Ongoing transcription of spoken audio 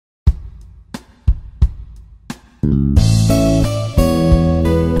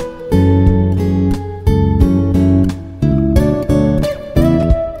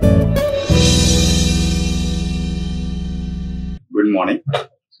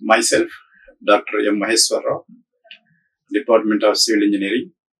Myself, Dr.M Maheswara Rao, Department of Civil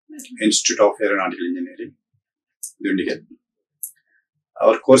Engineering, Institute of Aeronautical Engineering, Dundigal.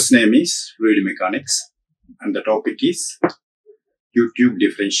 Our course name is Fluid Mechanics and the topic is U-tube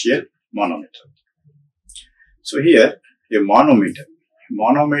Differential Manometer. So here, a manometer.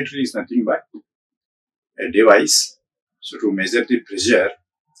 Manometer is nothing but a device to measure the pressure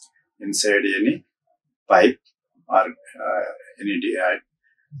inside any pipe or any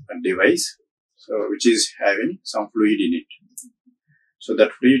device, which is having some fluid in it. So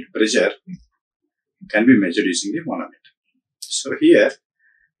that fluid pressure can be measured using the manometer. So here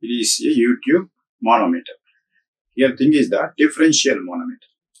it is a U-tube manometer. Here thing is the differential manometer.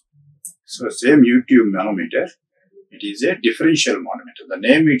 So same U-tube manometer, it is a differential manometer. The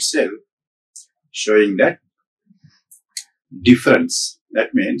name itself showing that difference.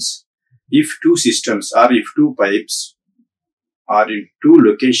 That means if two systems or if two pipes are in two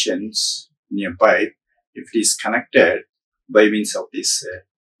locations in a pipe, if it is connected by means of this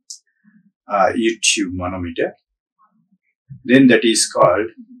U-tube manometer, then that is called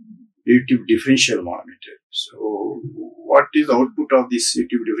U-tube differential manometer. So what is the output of this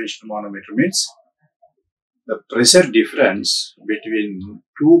U-tube differential manometer means? The pressure difference between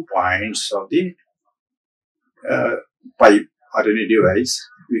 2 points of the pipe or any device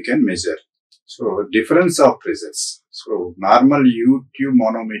we can measure. So difference of pressures. So normal U-tube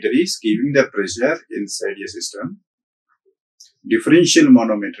manometer is giving the pressure inside a system. Differential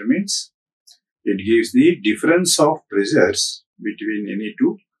manometer means it gives the difference of pressures between any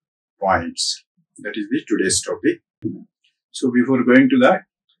 2 points. That is the today's topic. So before going to that,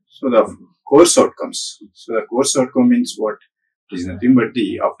 so the course outcomes. So the course outcome means what? It is nothing but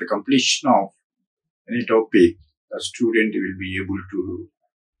the after completion of any topic, the student will be able to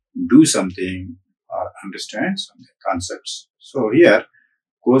do something or understand some concepts. So here,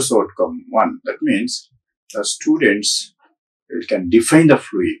 course outcome 1. That means the students can define the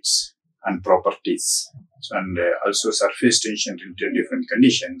fluids and properties, and also surface tension in different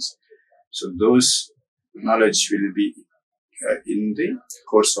conditions. So those knowledge will be in the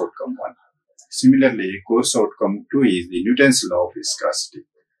course outcome 1. Similarly, course outcome 2 is the Newton's law of viscosity.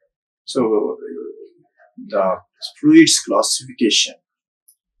 So the fluids classification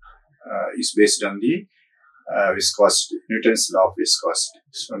is based on the viscosity, Newton's law of viscosity.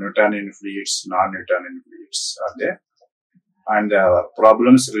 So Newtonian fluids, non-Newtonian fluids are there, and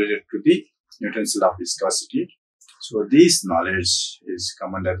problems related to the Newton's law of viscosity. So this knowledge is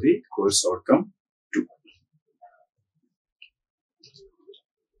come under the course outcome 2.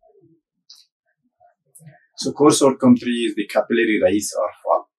 So course outcome 3 is the capillary rise or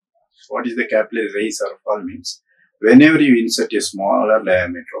fall. So what is the capillary rise or fall means? Whenever you insert a smaller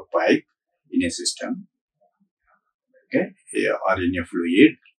diameter of pipe in a system, okay, or in a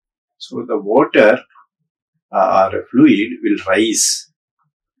fluid, so the water or fluid will rise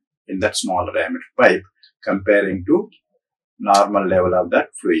in that smaller diameter pipe comparing to normal level of that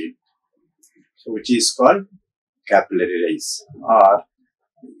fluid. So which is called capillary rise. Or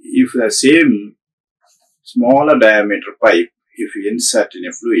if the same smaller diameter pipe, if you insert in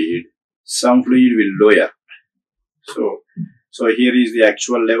a fluid, some fluid will lower. So here is the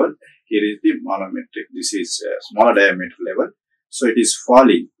actual level, here is the manometric, this is a smaller diameter level. So it is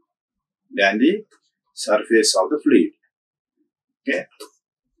falling than the surface of the fluid. Okay.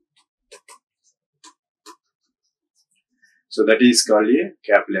 So that is called a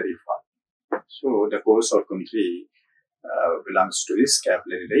capillary fall. So the course outcome 3 belongs to this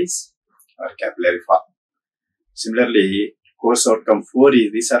capillary rise or capillary fall. Similarly, course outcome 4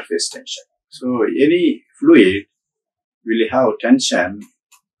 is the surface tension. So any fluid will have tension,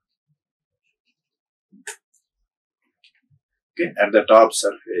 okay, at the top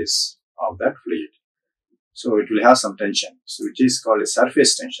surface of that fluid. So it will have some tension, so which is called a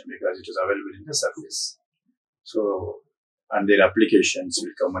surface tension because it is available in the surface. So, and their applications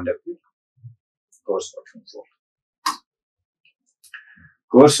will come under the course outcome 4.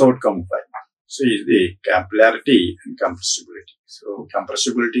 Course outcome 5. So is the capillarity and compressibility. So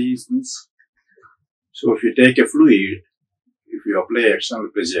compressibility means, so if you take a fluid, if you apply external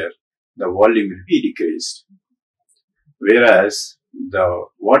pressure, the volume will be decreased. Whereas the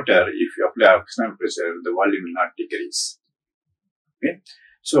water, if you apply external pressure, the volume will not decrease. Okay.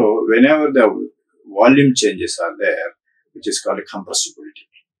 So whenever the volume changes are there, which is called compressibility,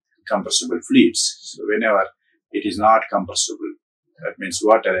 compressible fluids. So whenever it is not compressible, that means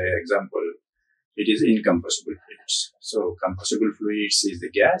water, example, it is incompressible fluids. So compressible fluids is the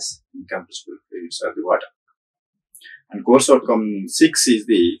gas, incompressible fluids are the water. And course outcome 6 is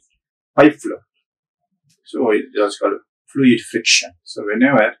the pipe flow. So it is called fluid friction. So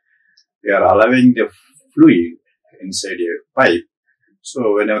whenever we are allowing the fluid inside a pipe,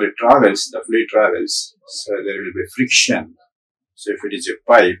 so whenever it travels, the fluid travels, so there will be friction. So if it is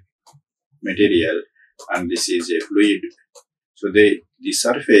a pipe material and this is a fluid, so the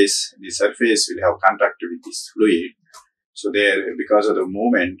surface will have contact with this fluid. So there, because of the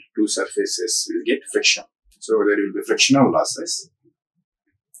movement, two surfaces will get friction. So there will be frictional losses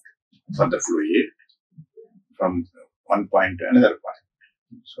for the fluid from one point to another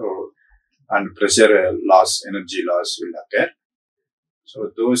point. So, and pressure loss, energy loss will occur.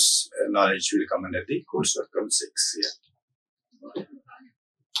 So those knowledge will come under the course outcome 6 here.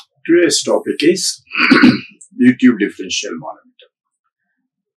 Today's topic is YouTube differential manometer.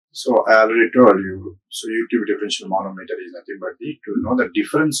 So I already told you, so YouTube differential manometer is nothing but to know the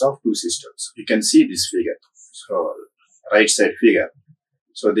difference of two systems. You can see this figure. So right side figure.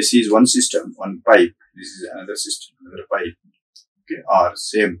 So this is one system, one pipe. This is another system, another pipe. Okay, or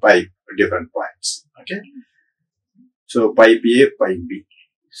same pipe, different points. Okay. So pipe A, pipe B.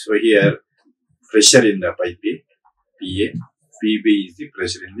 So here pressure in the pipe A, PA, PB is the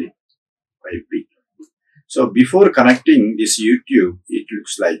pressure in the pipe B. So before connecting this YouTube, it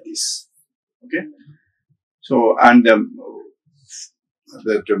looks like this. Okay. So and the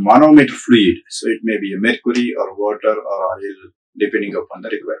manometer fluid. So it may be a mercury or water or oil, depending upon the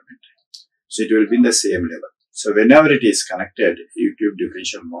requirement. So it will be in the same level. So whenever it is connected, YouTube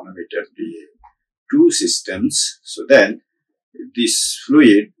differential manometer to two systems. So then this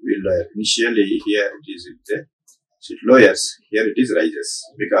fluid will initially here it is there. So it lowers, here it is rises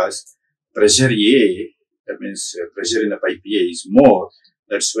because pressure A, that means pressure in the pipe A is more,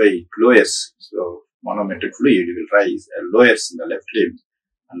 that's why it lowers. So manometric fluid will rise, lowers in the left limb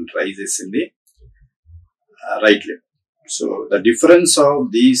and rises in the right limb. So the difference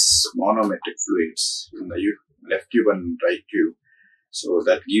of these manometric fluids in the left tube and right tube, so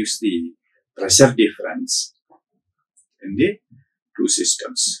that gives the pressure difference in the two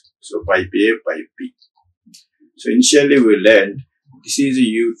systems. So pipe A, pipe B. So initially we learned this is a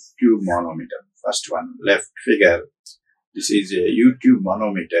U-tube manometer. First one, left figure. This is a U-tube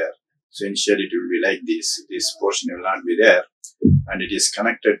manometer. So initially it will be like this. This portion will not be there, and it is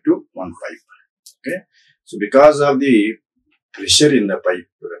connected to one pipe. Okay. So because of the pressure in the pipe,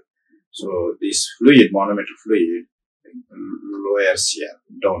 so this fluid, manometer fluid, lowers here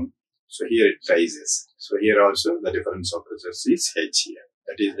down. So here it rises. So here also the difference of pressures is H here.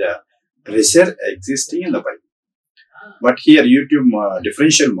 That is the pressure existing in the pipe. But here YouTube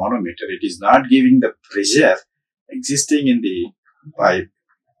differential manometer, it is not giving the pressure existing in the pipe.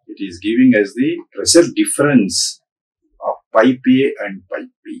 It is giving us the pressure difference of pipe A and pipe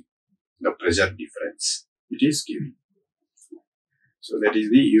B. The pressure difference it is giving. So that is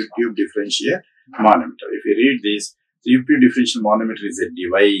the YouTube differential manometer. If you read this, the YouTube differential manometer is a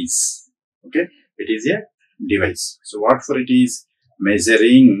device. Okay, it is a device. So what for it is?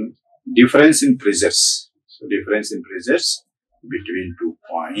 Measuring difference in pressures. So difference in pressures between 2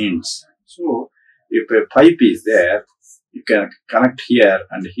 points. So if a pipe is there, you can connect here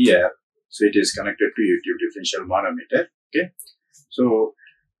and here. So it is connected to YouTube differential manometer. Okay. So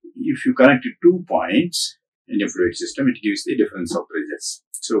if you connect 2 points in a fluid system, it gives the difference of pressures.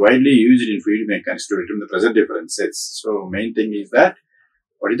 So widely used in fluid mechanics to determine the pressure differences. So main thing is that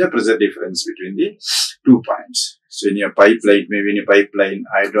what is the pressure difference between the 2 points? So in your pipeline, maybe in a pipeline,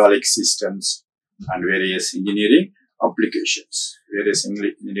 hydraulic systems and various engineering applications. Various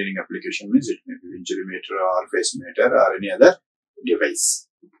engineering application means it may be injury-meter or phase meter or any other device.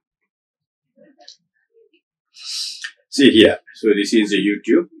 See here. So this is a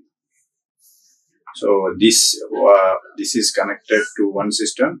YouTube. So this is connected to one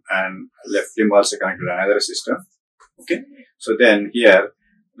system and left limb also connected to another system. Okay. So then here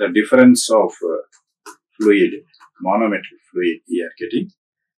the difference of fluid, manometric fluid we are getting.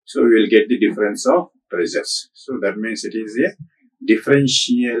 So we will get the difference of pressures. So that means it is a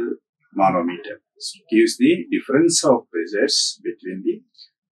differential manometer. It gives the difference of pressures between the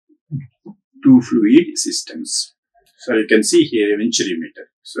two fluid systems. So you can see here a venturi meter.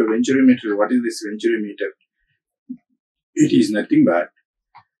 So venturi meter, what is this venturi meter? It is nothing but,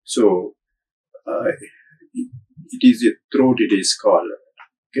 so it is a throat, it is called.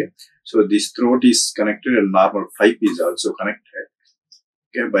 Okay. So this throat is connected and normal pipe is also connected.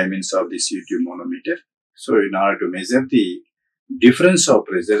 Okay, by means of this YouTube manometer. So in order to measure the difference of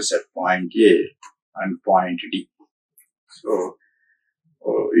pressures at point A and point D. So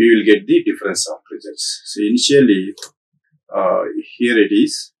you will get the difference of pressures. So initially here it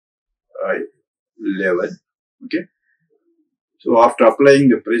is level. Okay. So after applying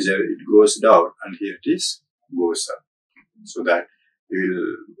the pressure, it goes down and here it is goes up. so that you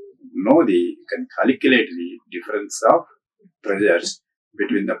will know you can calculate the difference of pressures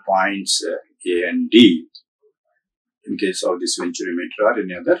between the points A and D in case of this venturimeter or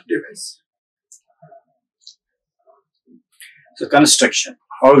any other device. So construction,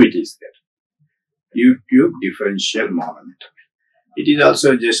 how it is there? U-tube differential manometer. It is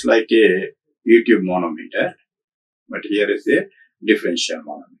also just like a U-tube manometer, but here is a differential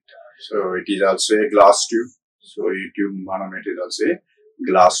manometer. So it is also a glass tube. So U-tube manometer is also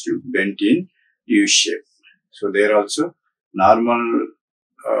a glass tube bent in U shape. So there also normal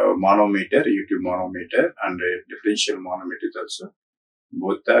manometer, U-tube manometer, and a differential manometer is also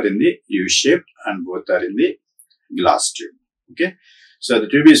both are in the U shape and both are in the glass tube. Okay, so the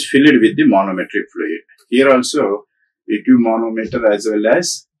tube is filled with the manometric fluid. Here also U-tube manometer as well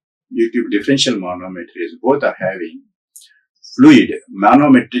as U-tube differential manometer is both are having fluid,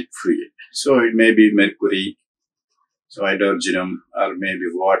 manometric fluid. So it may be mercury, so hydrogen, or maybe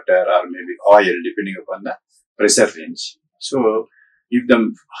water, or maybe oil, depending upon the pressure range. So if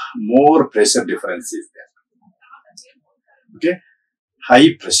the more pressure difference is there, okay,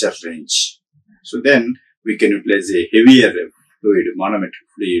 high pressure range, so then we can utilize a heavier fluid, manometric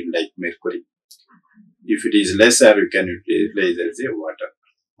fluid like mercury. If it is lesser, we can utilize as a water,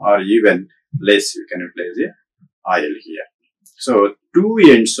 or even less, we can utilize a oil here. So two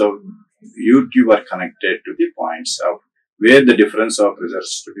ends of U-tube are connected to the points of where the difference of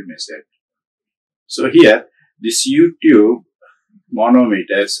pressures to be measured. So here, this U-tube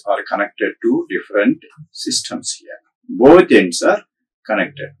manometers are connected to different systems here. Both ends are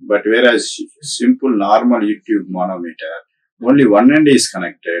connected, but whereas simple normal U-tube manometer, only one end is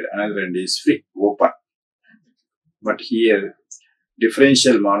connected, another end is free, open. But here,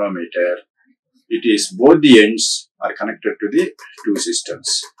 differential manometer, it is both the ends are connected to the two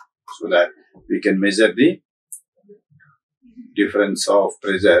systems, so that we can measure the difference of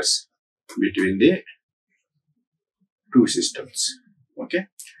pressures between the two systems. Okay,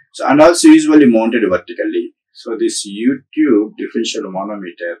 so and also usually mounted vertically. So this U-tube differential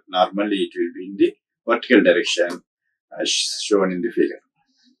manometer, normally it will be in the vertical direction as shown in the figure.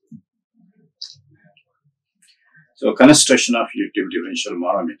 So construction of U-tube differential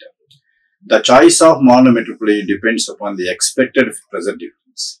manometer. The choice of manometer fluid depends upon the expected pressure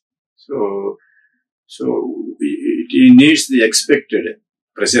difference. So it needs the expected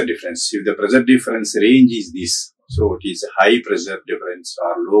pressure difference. If the pressure difference range is this, so it is a high pressure difference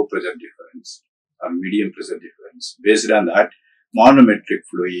or low pressure difference or medium pressure difference. Based on that, manometric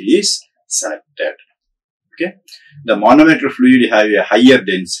fluid is selected. Okay, the manometric fluid have a higher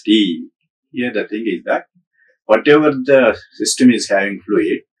density. Here the thing is that whatever the system is having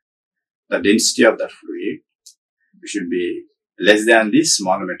fluid, the density of that fluid should be less than this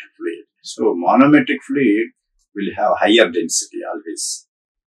manometric fluid. So manometric fluid will have higher density always.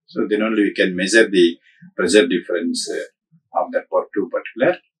 So then only we can measure the pressure difference of that two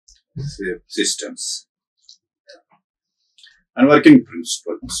particular systems. And working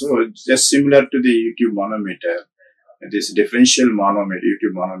principle. So just similar to the U-tube manometer, this differential manometer,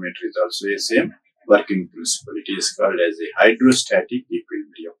 U-tube manometer is also a same working principle. It is called as a hydrostatic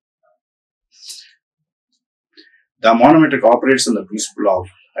equilibrium. The manometer operates on the principle of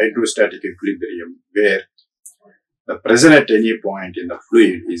hydrostatic equilibrium, where the pressure at any point in the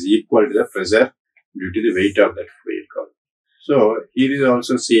fluid is equal to the pressure due to the weight of that fluid column. So here is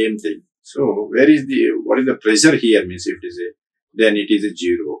also same thing. So what is the pressure here means if it is then it is a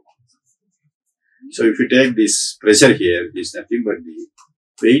 0. So if you take this pressure here, it is nothing but the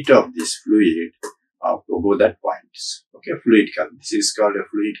weight of this fluid above that point. Okay, fluid column. This is called a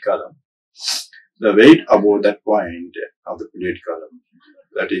fluid column. The weight above that point of the fluid column,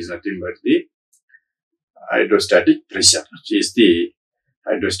 that is nothing but the hydrostatic pressure, which is the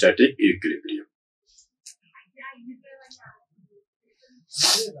hydrostatic equilibrium.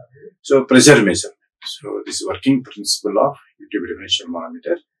 So pressure measurement. So this working principle of U-tube differential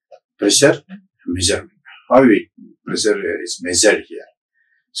manometer, pressure measurement. How pressure is measured here.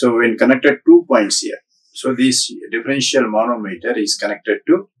 So when connected 2 points here, so this differential manometer is connected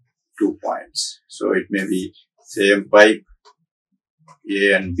to 2 points. So it may be same pipe,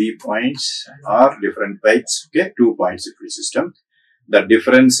 A and B points, or different pipes, okay, 2 points in the system. The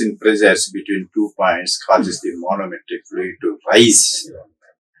difference in pressures between 2 points causes the manometric fluid to rise.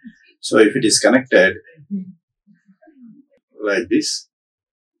 So if it is connected like this,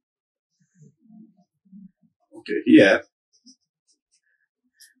 okay, here,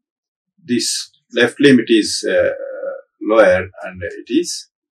 this left limit is lowered and it is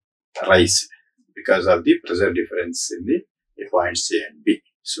raised because of the pressure difference in the points A and B.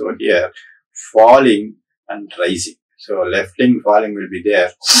 So here, falling and rising. So left limb falling will be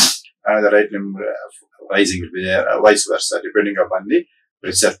there, and the right limb rising will be there, vice versa, depending upon the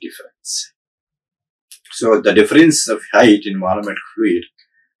pressure difference. So the difference of height in volumetric fluid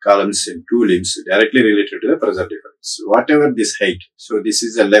columns in two limbs directly related to the pressure difference. Whatever this height, so this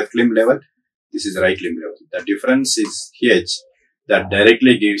is the left limb level, this is the right limb level. The difference is H that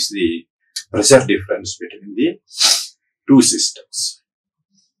directly gives the pressure difference between the two systems.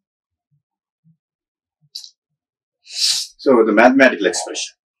 So the mathematical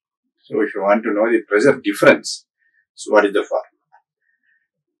expression. So if you want to know the pressure difference, so what is the formula?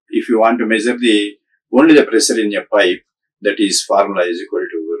 If you want to measure only the pressure in a pipe, that is formula is equal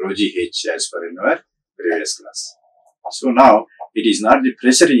to rho GH as per in our previous class. So now it is not the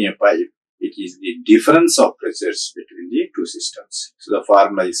pressure in a pipe, it is the difference of pressures between the two systems. So the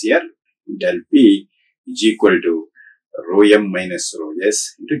formula is here, del P is equal to rho M minus rho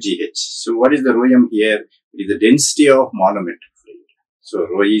S into GH. So what is the rho M here? It is the density of manometric fluid. So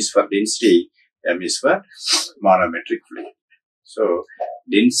rho is for density, M is for manometric fluid. So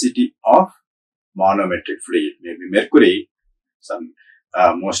density of manometric fluid, maybe mercury,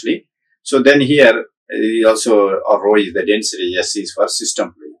 mostly. So then here also rho is the density, S is for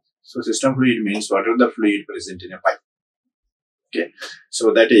system fluid. So system fluid means whatever the fluid present in a pipe. Okay,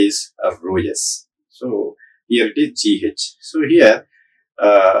 so that is rho S. So here it is GH. So here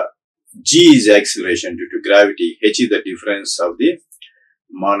G is acceleration due to gravity, H is the difference of the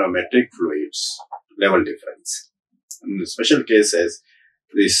manometric fluids, level difference. In the special cases,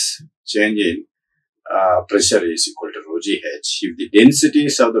 this change in pressure is equal to rho GH if the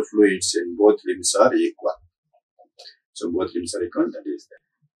densities of the fluids in both limbs are equal. So both limbs are equal, that is the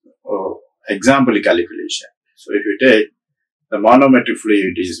example calculation. So if you take the manometric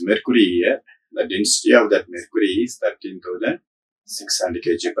fluid is mercury here, the density of that mercury is 13,600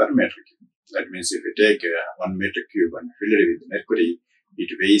 kg per meter cube. That means if you take 1 meter cube and fill it with mercury, it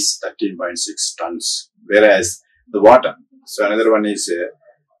weighs 13.6 tons. Whereas the water, so another one is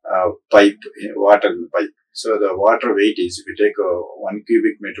pipe, water in the pipe. So the water weight is, if you take 1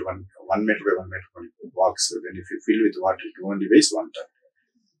 cubic meter, 1 meter by 1 meter box, so then if you fill with water, it only weighs 1 ton.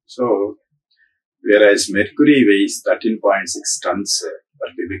 So whereas mercury weighs 13.6 tons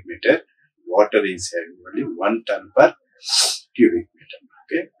per cubic meter, water is only 1 ton per cubic meter.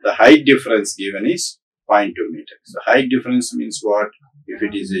 Okay, the height difference given is 0.2 meter. So height difference means what? If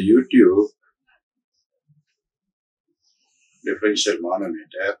it is a U-tube differential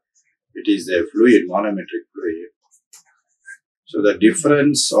manometer, it is a fluid, manometric fluid. So the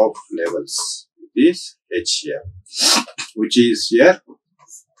difference of levels is H here, which is here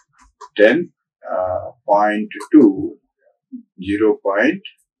 10.2, 0.2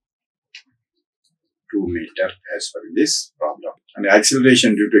 meter as per this problem. And the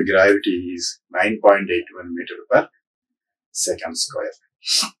acceleration due to gravity is 9.81 meter per second square.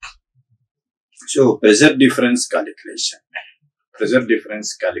 So pressure difference calculation. Pressure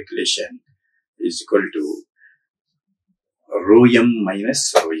difference calculation is equal to rho M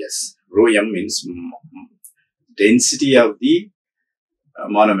minus rho S. Rho M means density of the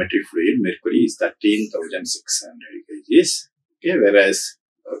manometric fluid, mercury is 13,600 kgs. Okay, whereas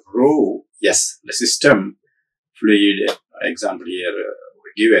rho S, the system fluid, example here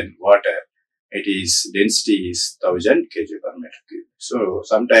given water, it is density is 1000 kg per meter cube. So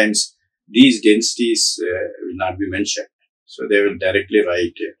sometimes these densities will not be mentioned. So they will directly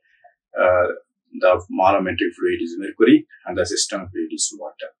write the manometric fluid is mercury and the system fluid is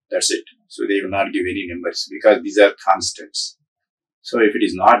water. That's it. So they will not give any numbers because these are constants. So if it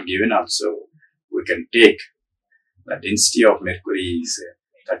is not given also, we can take the density of mercury is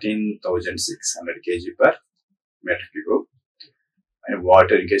 13,600 kg per meter cube. And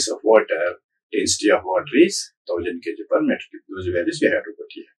water, in case of water, density of water is 1000 kg per meter cube. Those values we have to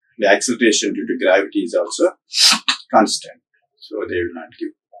put here. The acceleration due to gravity is also constant. So they will not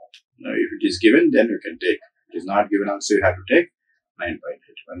give. Now if it is given, then you can take. If it is not given also, you have to take 9.8.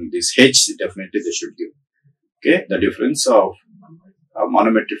 And this H definitely they should give. Okay, the difference of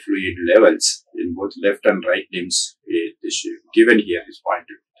manometric fluid levels in both left and right limbs is given here is 0.2.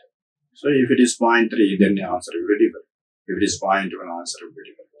 So if it is 0.3, then the answer will be different. If it is 0.1, answer will be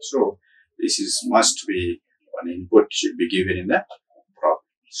different. So this is must be one input should be given in the problem.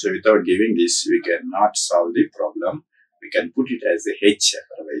 So without giving this, we cannot solve the problem. We can put it as a H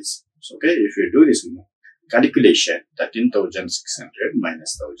otherwise. So okay, if you do this calculation, 13,600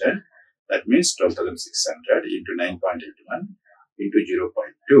 minus 1000, that means 12,600 into 9.81 into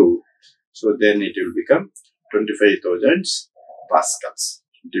 0.2. So then it will become 25,000 pascals,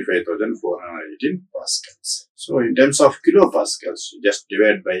 25,418 pascals. So in terms of kilopascals, just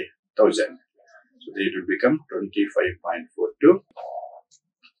divide by 1000. So So it will become 25.42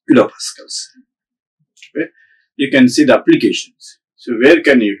 kilopascals. Okay. You can see the applications. So where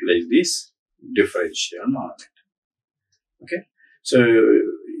can you utilize this differential manometer? Okay. So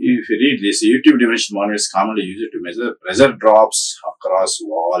if you read this, YouTube differential manometer is commonly used to measure pressure drops across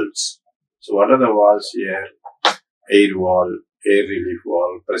walls. So what are the walls here? Air wall, air relief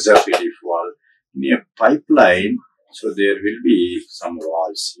wall, pressure relief wall. In a pipeline, so there will be some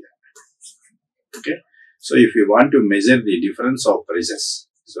walls here. Okay. So if you want to measure the difference of pressures,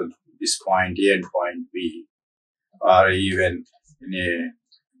 so this point A and point B, or even in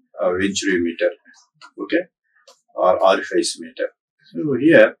a venturimeter, okay, or orifice meter. So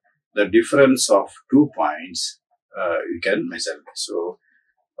here the difference of 2 points you can measure. So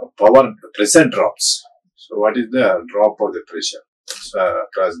power pressure drops. So what is the drop of the pressure? So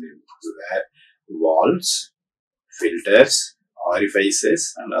across the walls, filters,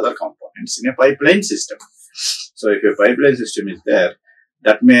 orifices and other components in a pipeline system. So if a pipeline system is there,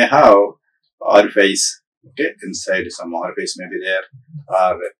 that may have orifice, okay, inside some orifice may be there,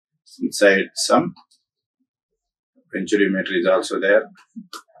 or inside some venturimeter is also there.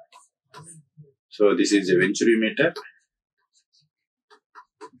 So this is a venturimeter.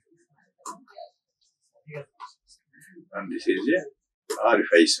 And this is a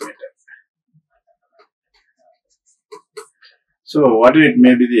orifice meter. So what it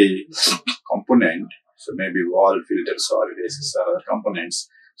may be the component, so maybe wall, filters, orifices or other components.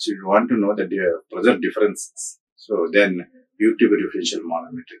 So you want to know the pressure differences. So then YouTube differential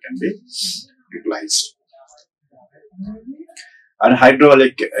manometer can be utilized. And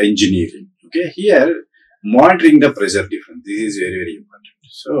hydraulic engineering. Okay, here monitoring the pressure difference. This is very, very important.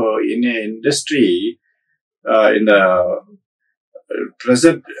 So in an industry, in the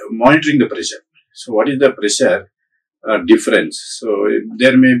pressure, monitoring the pressure. So what is the pressure difference? So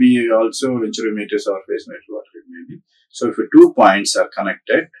there may be also venturimeters or phase meters, what it may be. So if 2 points are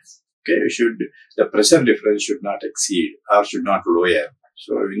connected, okay, the pressure difference should not exceed or should not lower.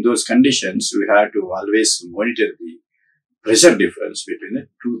 So in those conditions, we have to always monitor the pressure difference between the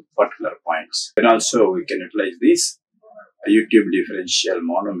 2 particular points. And also we can utilize this YouTube differential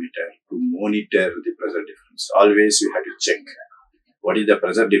manometer to monitor the pressure difference. Always we have to check what is the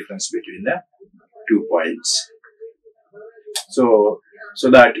pressure difference between the 2 points. So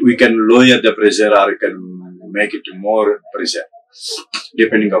that we can lower the pressure or we can make it more pressure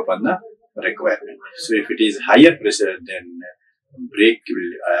depending upon the requirement. So if it is higher pressure, then break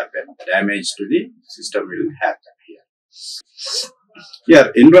will happen, damage to the system will happen here.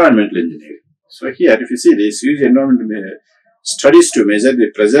 Here, environmental engineering. So here, if you see this, use environmental studies to measure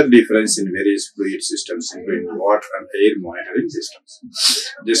the pressure difference in various fluid systems, including water and air monitoring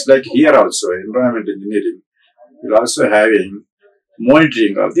systems. Just like here also, environmental engineering will also having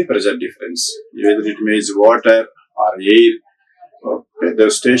monitoring of the pressure difference, whether it means water or air. Or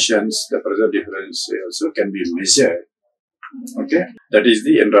the stations, the pressure difference also can be measured. Okay, that is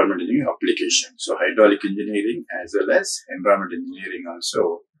the environmental engineering application. So hydraulic engineering as well as environmental engineering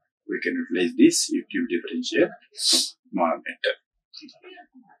also we can utilize this YouTube differential manometer.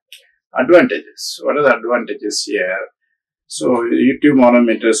 Advantages. What are the advantages here? So YouTube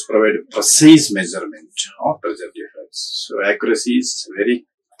manometers provide precise measurement of pressure difference. So accuracy is very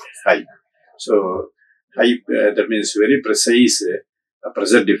high. So high, that means very precise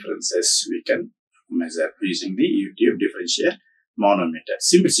pressure differences we can measure using the YouTube differential manometer.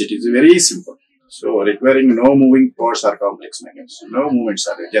 Simplicity is very simple. So requiring no moving parts or complex mechanisms. No movements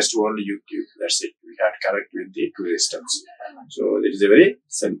are there, just only YouTube. That's it. We have to connect with the two systems. So it is a very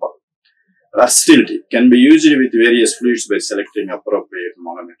simple. Versatility can be used with various fluids by selecting appropriate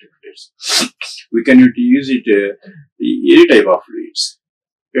manometric fluids. We can use it any type of fluids,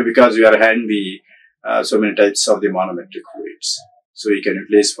 okay, because we are having the so many types of the manometric fluids. So you can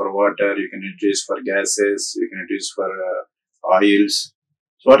utilize for water, you can utilize for gases, you can utilize for oils.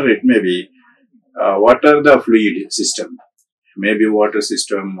 So whatever it may be, what are the fluid system? Maybe water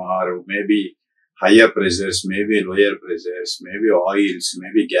system, or maybe higher pressures, maybe lower pressures, maybe oils,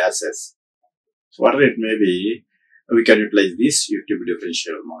 maybe gases. So whatever it may be, we can utilize this YouTube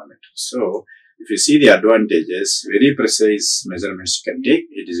differential manometer. So if you see the advantages, very precise measurements you can take.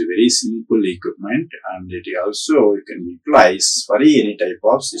 It is a very simple equipment, and it also you can utilize for any type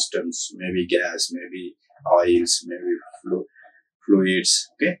of systems, maybe gas, maybe oils, maybe fluids,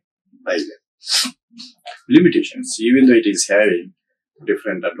 okay, like that. Limitations, even though it is having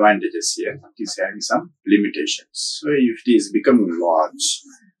different advantages here, it is having some limitations. So if it is becoming large,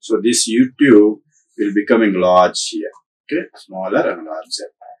 so this YouTube will becoming large here, okay, smaller and larger.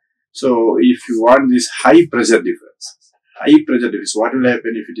 So if you want this high pressure difference, what will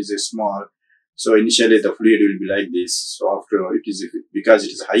happen if it is a small? So initially the fluid will be like this. So after because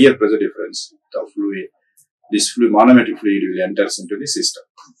it is higher pressure difference, the fluid, this manometric fluid will enters into the system.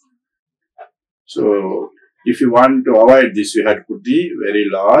 So if you want to avoid this, you have to put the very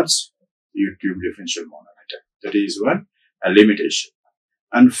large U-tube differential manometer. That is one limitation.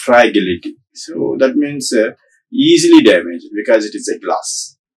 And fragility. So that means easily damaged because it is a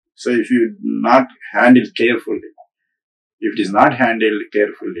glass. So if you not handle carefully, if it is not handled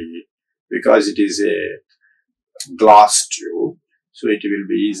carefully, because it is a glass tube, so it will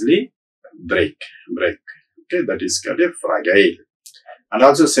be easily break. Okay, that is called a fragile. And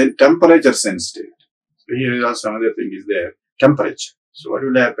also temperature sensitive. So here is also another thing is there, temperature. So what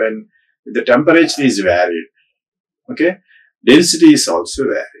will happen if the temperature is varied? Okay, density is also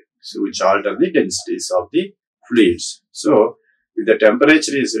varied. So which alter the densities of the fluids. So if the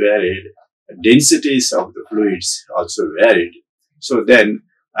temperature is varied, densities of the fluids also varied. So then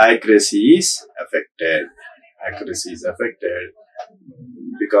accuracy is affected. Accuracy is affected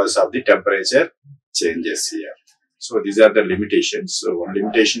because of the temperature changes here. So these are the limitations. So one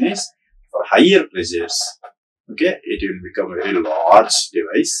limitation is for higher pressures, okay, it will become a very large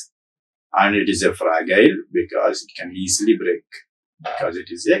device and it is a fragile because it can easily break because it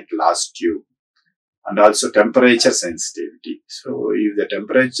is a glass tube. And also temperature sensitivity. So if the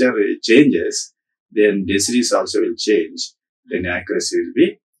temperature changes, then densities also will change. Then accuracy will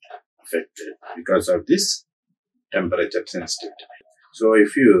be affected because of this temperature sensitivity. So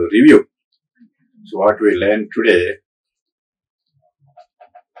if you review, so what we learned today,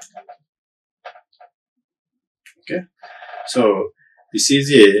 okay. So this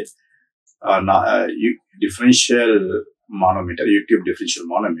is a differential manometer, U-tube differential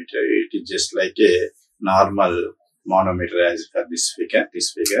manometer. It is just like a normal manometer as per this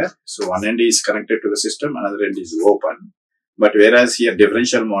figure. So one end is connected to the system, another end is open. But whereas here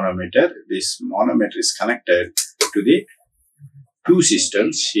differential manometer, this manometer is connected to the two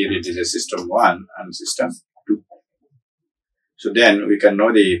systems. Here it is a system 1 and system 2. So then we can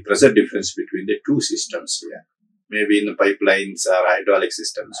know the pressure difference between the two systems here. Maybe in the pipelines or hydraulic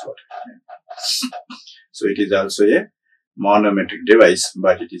systems. So it is also a manometric device,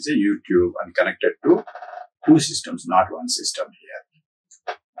 but it is a U-tube and connected to two systems, not one system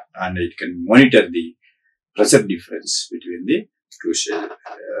here. And it can monitor the pressure difference between the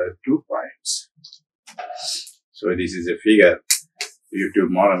two points. So this is a figure.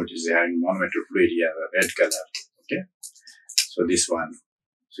 U-tube manometer is having manometer fluid here, red color. Okay. So this one.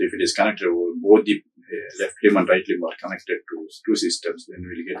 So if it is connected, both the left limb and right limb are connected to two systems, then we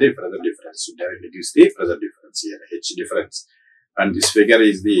will get the pressure difference. So directly gives the pressure difference here, H difference. And this figure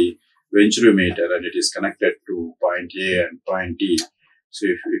is the venturimeter and it is connected to point A and point D. So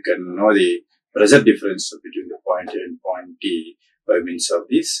if you can know the pressure difference between the point A and point D by means of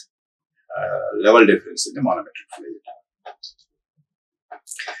this level difference in the manometric fluid.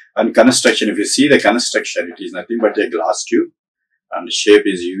 And construction, if you see the construction, it is nothing but a glass tube and the shape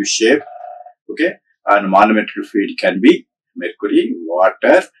is U shape. Okay. And manometric fluid can be mercury,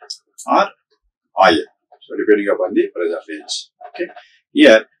 water or oil. So depending upon the pressure range. Okay.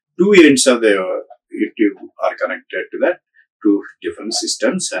 Here, two ends of the U-tube are connected to the two different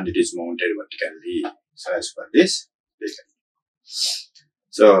systems and it is mounted vertically. So as per this figure.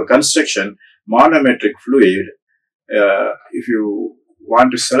 So construction, manometric fluid, if you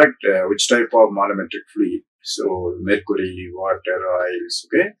want to select which type of manometric fluid, so mercury, water, oils,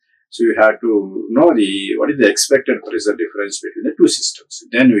 okay. So you have to know what is the expected pressure difference between the two systems.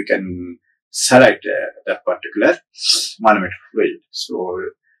 Then we can select that particular manometric fluid. So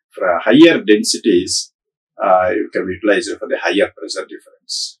for higher densities, you can utilize it for the higher pressure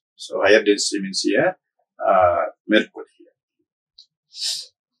difference. So higher density means here mercury.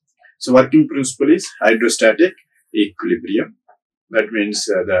 So working principle is hydrostatic equilibrium. That means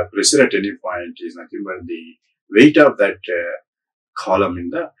the pressure at any point is nothing but the weight of that column in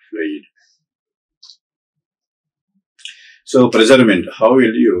the fluid. So measurement,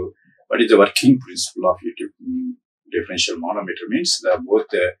 what is the working principle of U-tube differential manometer means that both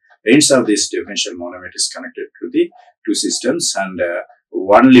the ends of this differential manometer is connected to the two systems and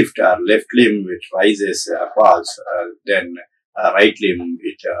one left limb which rises falls, then right limb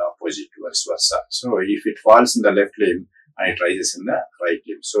it opposite vice versa. So if it falls in the left limb and it rises in the right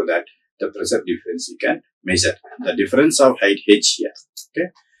limb, so that the pressure difference you can measure. The difference of height H here. Okay.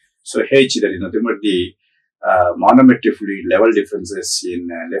 So H, that is nothing but the manometric fluid level differences in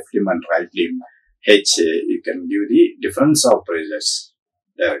left limb and right limb. H, you can give the difference of pressures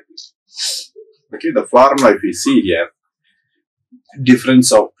directly. Okay, the formula if you see here,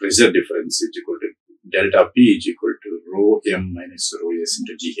 difference of pressure difference is equal to delta P is equal to rho M minus rho S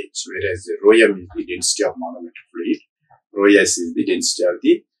into GH, whereas the rho M is the density of manometer fluid, rho S is the density of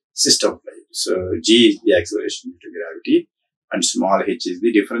the system fluid. So G is the acceleration due to gravity, and small h is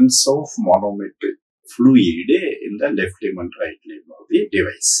the difference of manometer fluid in the left limb and right limb of the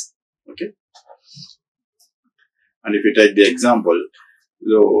device. Okay. And if you take the example,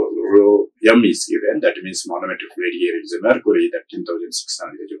 rho M is given, that means manometer fluid here is a mercury, that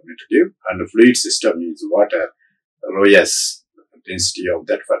 10,600 kg/m, and the fluid system is water, rho S, density of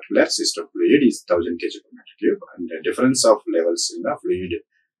that particular system fluid is 1,000 kg/m, and the difference of levels in the fluid,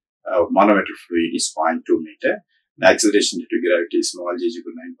 manometer fluid is 0.2 meter. The acceleration due to gravity is small g is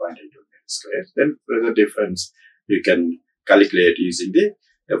equal to 9.81 meters square. Then the difference you can calculate using the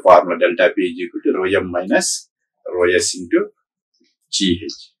formula delta P is equal to rho M minus rho S into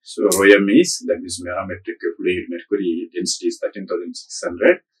GH. So rho M is, that is manometric fluid mercury density is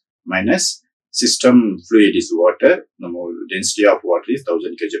 13,600 minus system fluid is water. The density of water is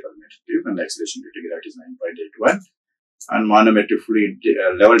 1,000 kg/m, and acceleration due to gravity is 9.81. And manometer fluid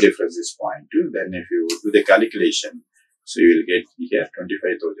level difference is 0.2. Then if you do the calculation, so you will get here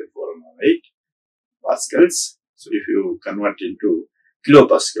 25,408 pascals. So if you convert into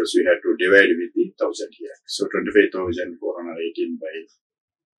kilopascals, you have to divide with the 1,000 here. So 25,418 by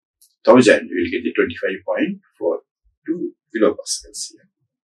 1,000, you will get the 25.42 kilopascals here.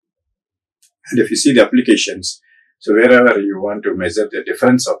 And if you see the applications, so wherever you want to measure the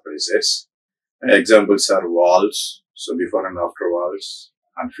difference of pressures, examples are valves, so before and after valves,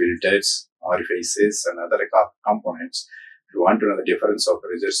 and filters, orifices, and other components. If you want to know the difference of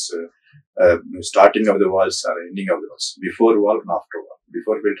pressures, starting of the valves or ending of the valves, before valve and after valve,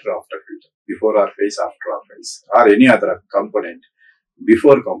 before filter, after filter, before orifice, after orifice, or any other component,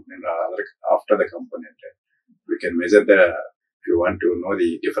 before component or after the component, we can measure the, if you want to know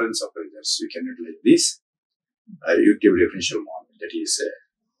the difference of pressures, we can utilize this YouTube differential manometer, that is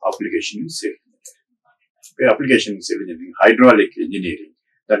application in civil engineering. Application in civil engineering, hydraulic engineering,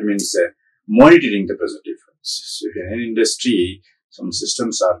 that means monitoring the pressure difference. So if in an industry, some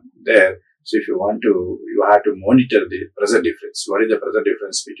systems are there, so if you want to, you have to monitor the pressure difference. What is the pressure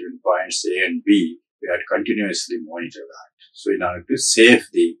difference between points A and B? We have to continuously monitor that. So in order to save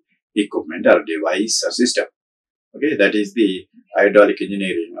the equipment or device or system. Okay, that is the hydraulic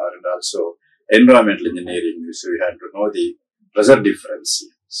engineering, or and also environmental engineering. So we have to know the pressure difference.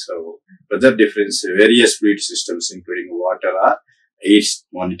 So pressure difference, various fluid systems including water or air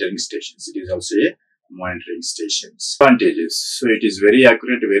monitoring stations. It is also a monitoring stations. Advantages. So it is very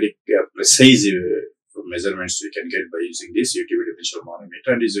accurate, very precise measurements we can get by using this YouTube differential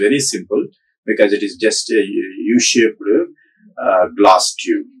manometer, and it is very simple because it is just a U-shaped glass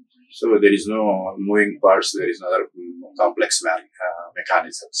tube. So there is no moving parts, there is no other complex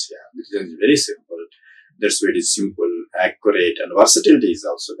mechanisms. Yeah, it is very simple. That's why it is simple, accurate, and versatility is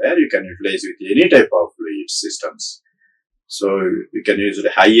also there. You can utilize with any type of fluid systems. So you can use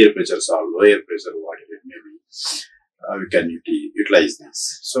the higher pressures or lower pressure, whatever it may be. We can utilize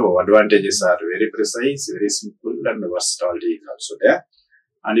this. So advantages are very precise, very simple, and versatility is also there.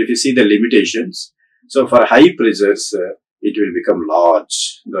 And if you see the limitations, so for high pressures, it will become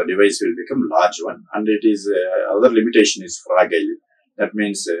large. The device will become large one, and it is other limitation is fragile. That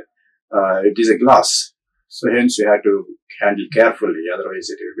means it is a glass. So hence you have to handle carefully, otherwise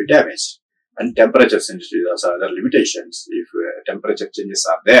it will be damaged. And temperature sensitivity, those are other limitations. If temperature changes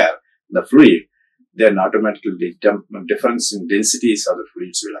are there, the fluid, then automatically the difference in densities of the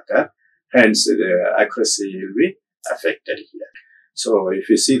fluids will occur. Hence the accuracy will be affected here. So if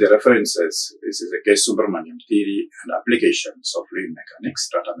you see the references, this is a K. Subramaniam theory and applications of fluid mechanics,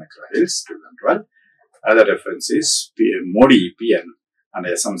 Tata McGraw-Hill's 2012. Other references, Modi, PN, and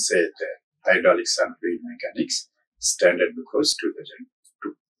SM said hydraulics and fluid mechanics, standard because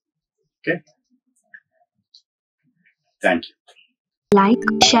 2002. Okay. Thank you. Like,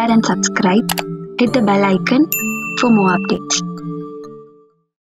 share and subscribe. Hit the bell icon for more updates.